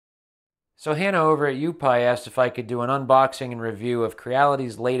So Hannah over at UPi asked if I could do an unboxing and review of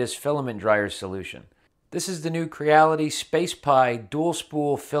Creality's latest filament dryer solution. This is the new Creality Space Pi dual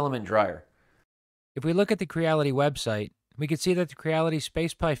spool filament dryer. If we look at the Creality website, we can see that the Creality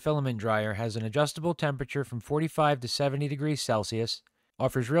Space Pi filament dryer has an adjustable temperature from 45 to 70 degrees Celsius,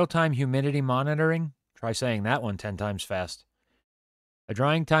 offers real-time humidity monitoring, try saying that one 10 times fast, a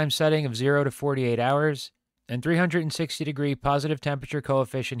drying time setting of 0 to 48 hours, and 360-degree positive temperature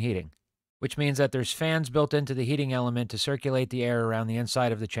coefficient heating, which means that there's fans built into the heating element to circulate the air around the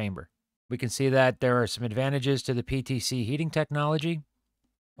inside of the chamber. We can see that there are some advantages to the PTC heating technology.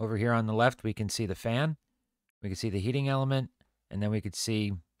 Over here on the left, we can see the fan, we can see the heating element, and then we could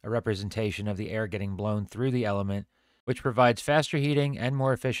see a representation of the air getting blown through the element, which provides faster heating and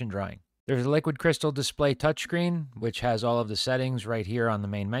more efficient drying. There's a liquid crystal display touchscreen, which has all of the settings right here on the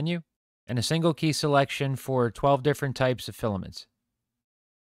main menu, and a single key selection for 12 different types of filaments.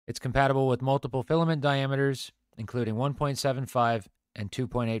 It's compatible with multiple filament diameters, including 1.75 and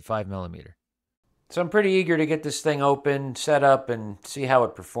 2.85 millimeter. So I'm pretty eager to get this thing open, set up, and see how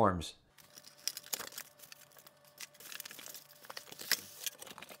it performs.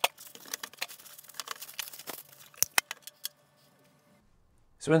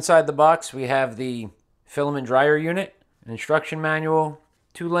 So inside the box we have the filament dryer unit, an instruction manual,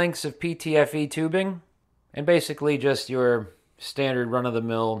 2 lengths of PTFE tubing, and basically just your standard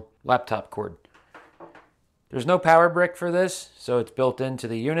run-of-the-mill laptop cord. There's no power brick for this, so it's built into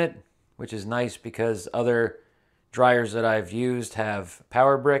the unit, which is nice because other dryers that I've used have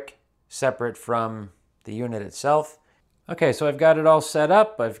power brick separate from the unit itself. Okay, so I've got it all set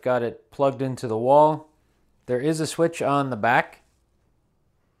up. I've got it plugged into the wall. There is a switch on the back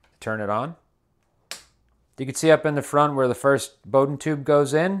to turn it on. You can see up in the front where the first Bowden tube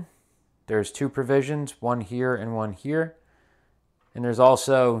goes in. There's 2 provisions, one here and one here. And there's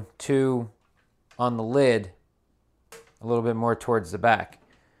also 2 on the lid, a little bit more towards the back.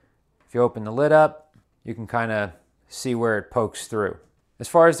 If you open the lid up, you can kind of see where it pokes through. As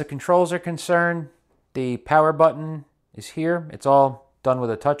far as the controls are concerned, the power button is here. It's all done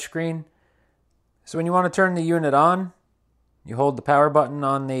with a touchscreen. So when you want to turn the unit on, you hold the power button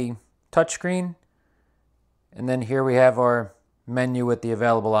on the touchscreen, and then here we have our menu with the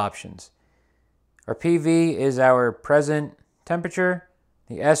available options. Our PV is our present temperature.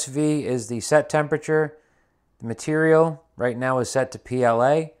 The SV is the set temperature. The material right now is set to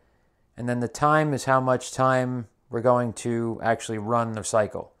PLA. And then the time is how much time we're going to actually run the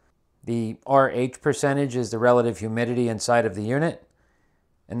cycle. The RH percentage is the relative humidity inside of the unit.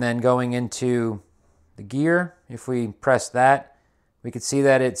 And then going into the gear, if we press that, we can see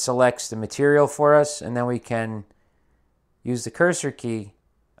that it selects the material for us, and then we can use the cursor key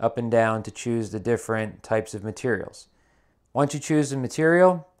up and down to choose the different types of materials. Once you choose the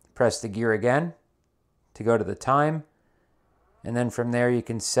material, press the gear again to go to the time, and then from there you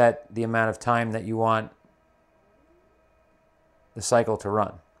can set the amount of time that you want the cycle to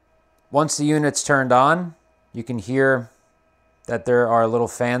run. Once the unit's turned on, you can hear that there are little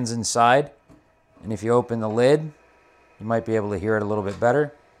fans inside, and if you open the lid, you might be able to hear it a little bit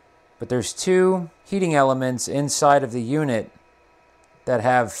better. But there's 2 heating elements inside of the unit that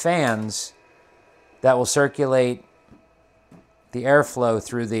have fans that will circulate the airflow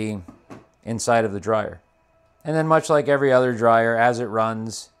through the inside of the dryer. And then much like every other dryer, as it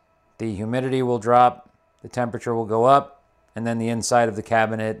runs, the humidity will drop, the temperature will go up, and then the inside of the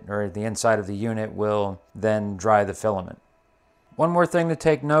cabinet or the inside of the unit will then dry the filament. One more thing to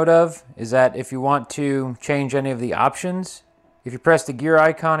take note of is that if you want to change any of the options, if you press the gear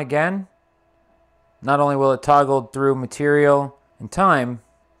icon again, not only will it toggle through material and time,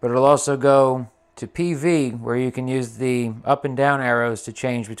 but it'll also go to PV, where you can use the up and down arrows to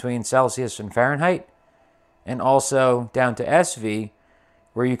change between Celsius and Fahrenheit, and also down to SV,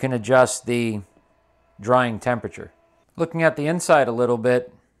 where you can adjust the drying temperature. Looking at the inside a little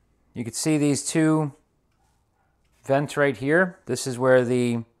bit, you can see these 2 vents right here. This is where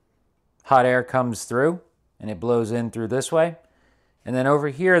the hot air comes through, and it blows in through this way. And then over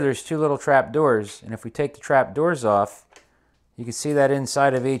here, there's 2 little trap doors, and if we take the trap doors off, you can see that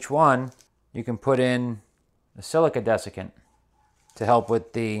inside of each one, you can put in a silica desiccant to help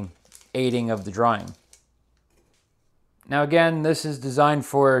with the aiding of the drying. Now again, this is designed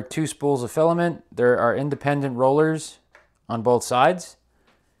for 2 spools of filament. There are independent rollers on both sides.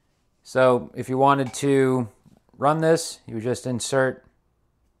 So if you wanted to run this, you would just insert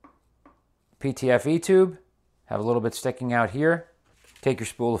PTFE tube, have a little bit sticking out here, take your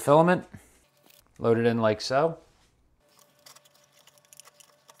spool of filament, load it in like so.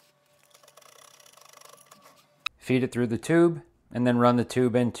 Feed it through the tube, and then run the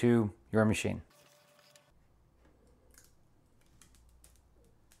tube into your machine.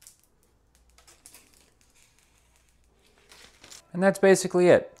 And that's basically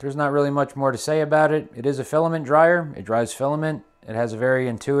it. There's not really much more to say about it. It is a filament dryer. It dries filament. It has a very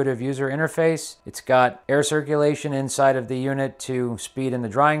intuitive user interface. It's got air circulation inside of the unit to speed in the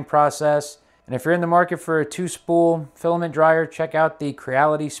drying process. And if you're in the market for a 2-spool filament dryer, check out the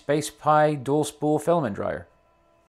Creality Space Pi dual spool filament dryer.